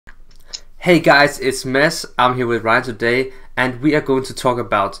Hey guys, it's Mess. I'm here with Ryan today, and we are going to talk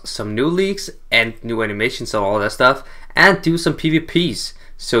about some new leaks and new animations and all that stuff, and do some PvPs.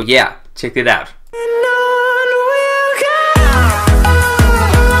 So yeah, check it out.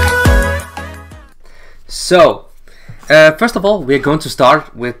 So, first of all, we're going to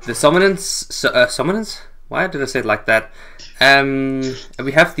start with the summonings. Summonings? Why did I say it like that?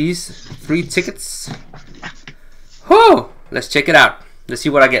 We have these 3 tickets. Whew! Let's check it out. Let's see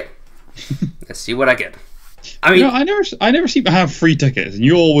what I get. Let's see what I get. I mean, you know, I never seem to have free tickets, and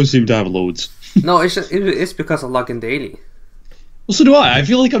you always seem to have loads. No, it's because I log in daily. Well, so do I. I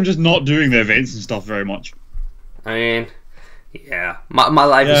feel like I'm just not doing the events and stuff very much. I mean, yeah, my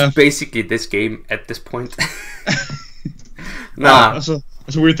life is basically this game at this point. Nah, that's a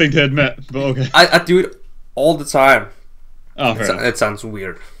weird thing to admit, but okay. I do it all the time. Oh, fair enough. It sounds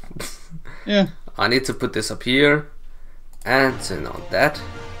weird. Yeah. I need to put this up here, and turn on that.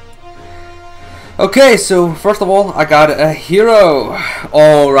 Okay, so first of all, I got a hero.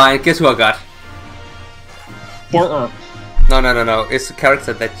 Oh, Ryan, guess who I got? Porter. No. It's a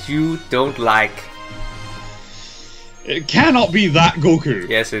character that you don't like. It cannot be that Goku.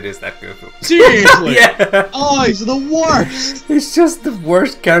 Yes, it is that Goku. Seriously? Yeah. Oh, he's the worst. He's just the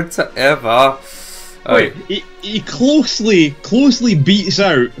worst character ever. Wait, he closely beats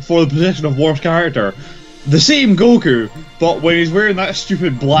out for the position of worst character the same Goku, but when he's wearing that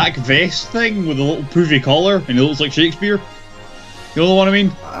stupid black vest thing with a little poofy collar and he looks like Shakespeare. You know the one I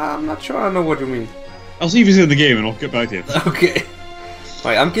mean? I'm not sure I know what you mean. I'll see if he's in the game and I'll get back to you. Okay.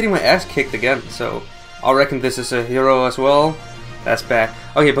 Right, I'm getting my ass kicked again, so I reckon this is a hero as well. That's bad.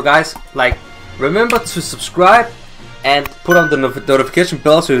 Okay, but guys, like, remember to subscribe and put on the notification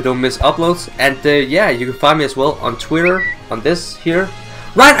bell so you don't miss uploads. And yeah, you can find me as well on Twitter, on this here.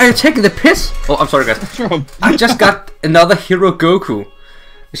 Ryan, are you taking the piss? Oh, I'm sorry, guys. I just got another hero Goku.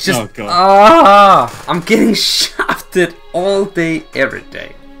 It's just, oh, God. I'm getting shafted all day, every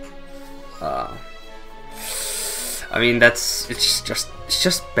day. I mean, it's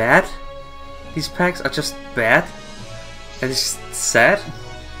just bad. These packs are just bad, and it's just sad.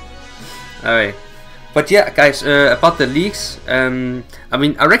 Alright, but yeah, guys, about the leaks. I mean,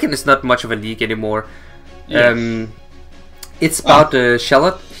 I reckon it's not much of a leak anymore. Yeah. It's about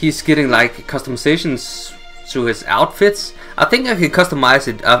Charlotte. He's getting like customizations to his outfits. I think I can customize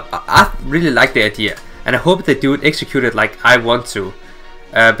it. I really like the idea, and I hope they do it, execute it like I want to.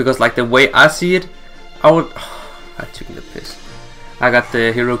 Because like the way I see it, I would. I took the piss. I got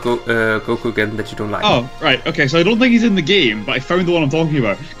the hero Goku again that you don't like. Oh, right. Okay, so I don't think he's in the game, but I found the one I'm talking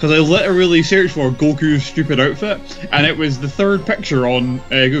about because I literally searched for Goku's stupid outfit, and it was the 3rd picture on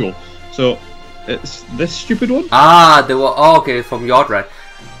Google. So. It's this stupid one? Ah, they were okay from Yard, right?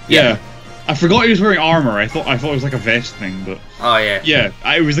 Yeah. I forgot he was wearing armor. I thought it was like a vest thing, but oh yeah. Yeah,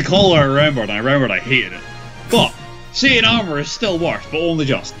 it was the collar I remembered, and I remembered I hated it. But saying armor is still worse, but only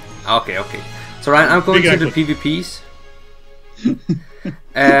just. Okay. So Ryan, I'm going to the PvPs.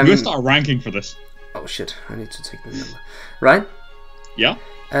 I'm gonna start ranking for this. Oh shit! I need to take the number. Ryan? Yeah.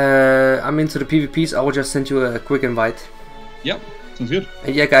 I'm into the PvPs. I will just send you a quick invite. Yep. Sounds good.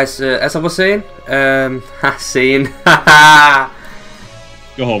 And yeah, guys, as I was saying, Go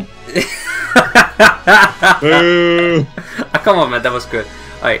home. Boo! Come on, man, that was good.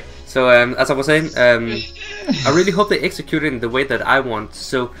 Alright, so as I was saying, I really hope they execute it in the way that I want.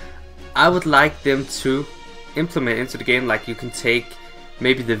 So I would like them to implement into the game, like you can take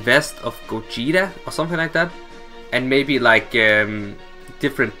maybe the vest of Gogeta or something like that, and maybe like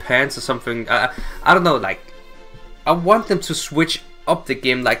different pants or something. I don't know, like I want them to switch up the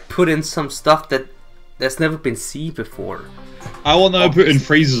game, like put in some stuff that's never been seen before. I want them to put in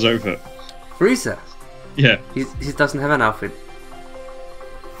Frieza's outfit. Frieza? Yeah. He doesn't have an outfit.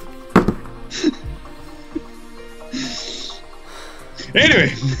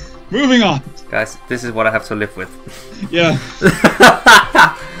 Anyway, moving on. Guys, this is what I have to live with. Yeah.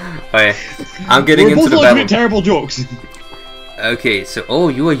 Okay, I'm getting into the battle. Terrible jokes. Okay, so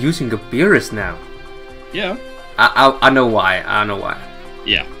you are using Beerus now. Yeah. I know why. I know why.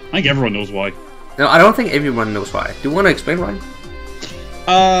 Yeah, I think everyone knows why. No, I don't think everyone knows why. Do you want to explain, Ryan?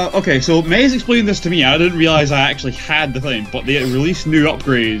 Okay, so May's explained this to me. I didn't realize I actually had the thing, but they released new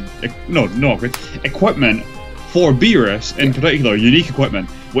equipment for Beerus in particular, unique equipment,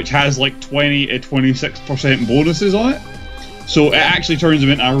 which has like 20 to 26% bonuses on it. So it actually turns him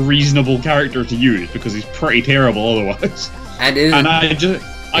into a reasonable character to use because he's pretty terrible otherwise. And I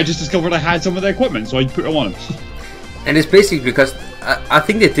just discovered I had some of the equipment, so I put it on him. And it's basically because I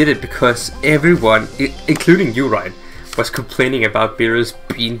think they did it because everyone, including you, Ryan, was complaining about Beerus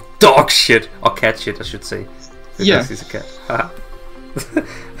being dog shit, or cat shit, I should say. Because he's a cat.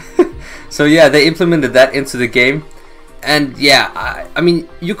 So yeah, they implemented that into the game, and yeah, I mean,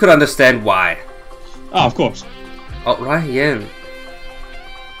 you could understand why. Oh, of course. Oh, Ryan.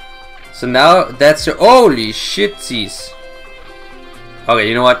 So now that's your holy shitsies. Okay,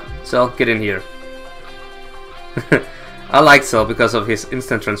 you know what? Cell, get in here. I like Cell because of his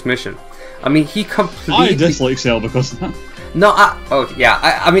instant transmission. I mean, he completely. I dislike Cell because of that. No, oh yeah,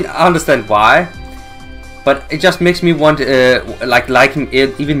 I mean, I understand why, but it just makes me want like him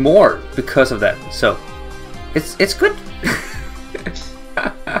even more because of that. So, it's good.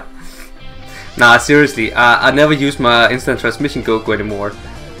 Nah, seriously, I never use my instant transmission Goku anymore.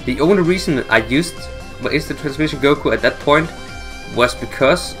 The only reason I used my instant transmission Goku at that point was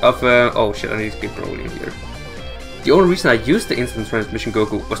because of oh shit, I need to get rolling here. The only reason I used the instant transmission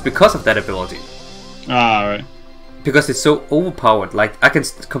Goku was because of that ability. Ah, right. Because it's so overpowered, like I can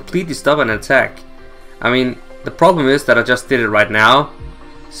completely stop an attack. I mean, the problem is that I just did it right now.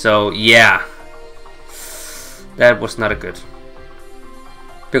 So yeah, that was not a good.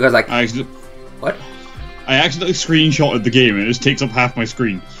 Because like, what? I accidentally screenshotted the game and it just takes up half my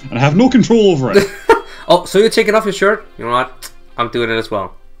screen, and I have no control over it. Oh, so you're taking off your shirt? You know what? I'm doing it as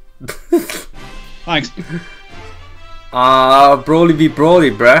well. Thanks. Broly be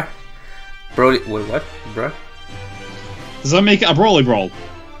Broly, bruh. Broly, wait, what? Bruh? Does that make it a Brawly Brawl?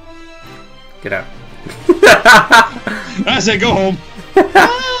 Get out. That's it, go home.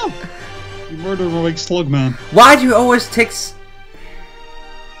 Ah! You murdered my big slug, man. Why do you always take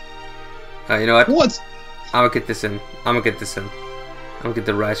you know what? What? I'm gonna get this in. I'm gonna get this in. I'm gonna get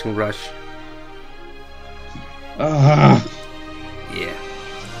the Rising Rush. Yeah.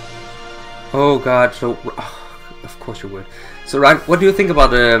 Oh god, so... of course you would. So Ryan, what do you think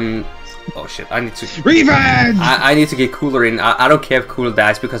about oh shit, I need to... Revenge! I need to get Cooler in. I don't care if Cooler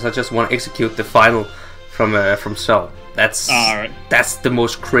dies because I just want to execute the final from Cell. That's... Alright. That's the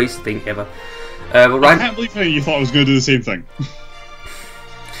most crazy thing ever. But Ryan... I can't believe you thought I was going to do the same thing.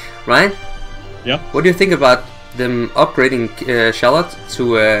 Ryan? Yeah? What do you think about them upgrading Charlotte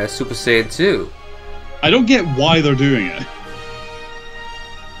to Super Saiyan 2? I don't get why they're doing it.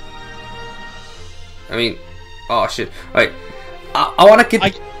 I mean... Oh shit. Alright. I wanna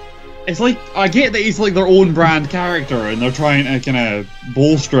get... It's like, I get that he's like their own brand character and they're trying to kind of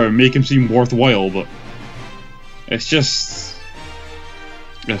bolster him, make him seem worthwhile, but... It's just...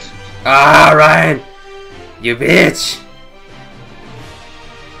 Ugh. Ah, Ryan! You bitch!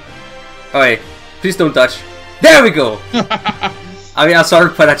 Alright, please don't touch. There we go! I mean, I'm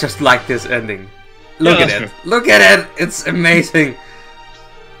sorry, but I just like this ending. Look at it. True. Look at it! It's amazing!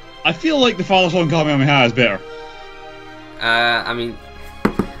 I feel like the Father-Son Kamehameha is better. I mean...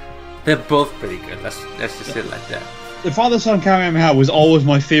 They're both pretty good. Let's just say it like that. The Father-Son Kamehameha was always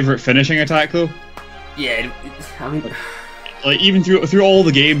my favourite finishing attack, though. Yeah, I mean... Like, even through all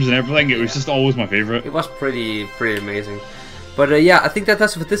the games and everything, it was just always my favourite. It was pretty amazing. But yeah, I think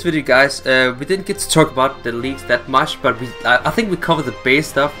that's it for this video, guys. We didn't get to talk about the leaks that much, but I think we covered the base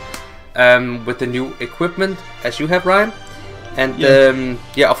stuff with the new equipment, as you have, Ryan. And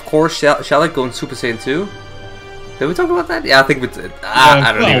yeah, of course, shall I go in Super Saiyan 2? Did we talk about that? Yeah, I think we did.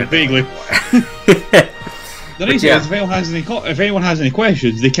 I don't even vaguely. The nice thing is, if anyone has any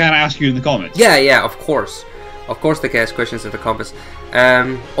questions, they can ask you in the comments. Yeah, of course. Of course they can ask questions in the comments.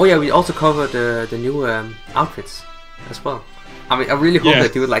 Oh yeah, we also covered the new outfits as well. I mean, I really hope they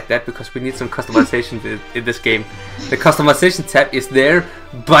do it like that because we need some customization in this game. The customization tab is there,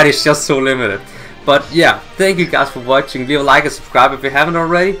 but it's just so limited. But yeah, thank you guys for watching. Leave a like and subscribe if you haven't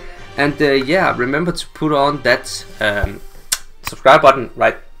already. And yeah, remember to put on that subscribe button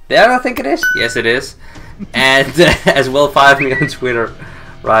right there, I think it is. Yes, it is. And as well, follow me on Twitter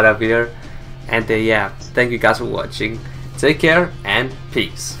right up here. And yeah, thank you guys for watching. Take care and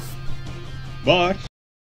peace. Bye.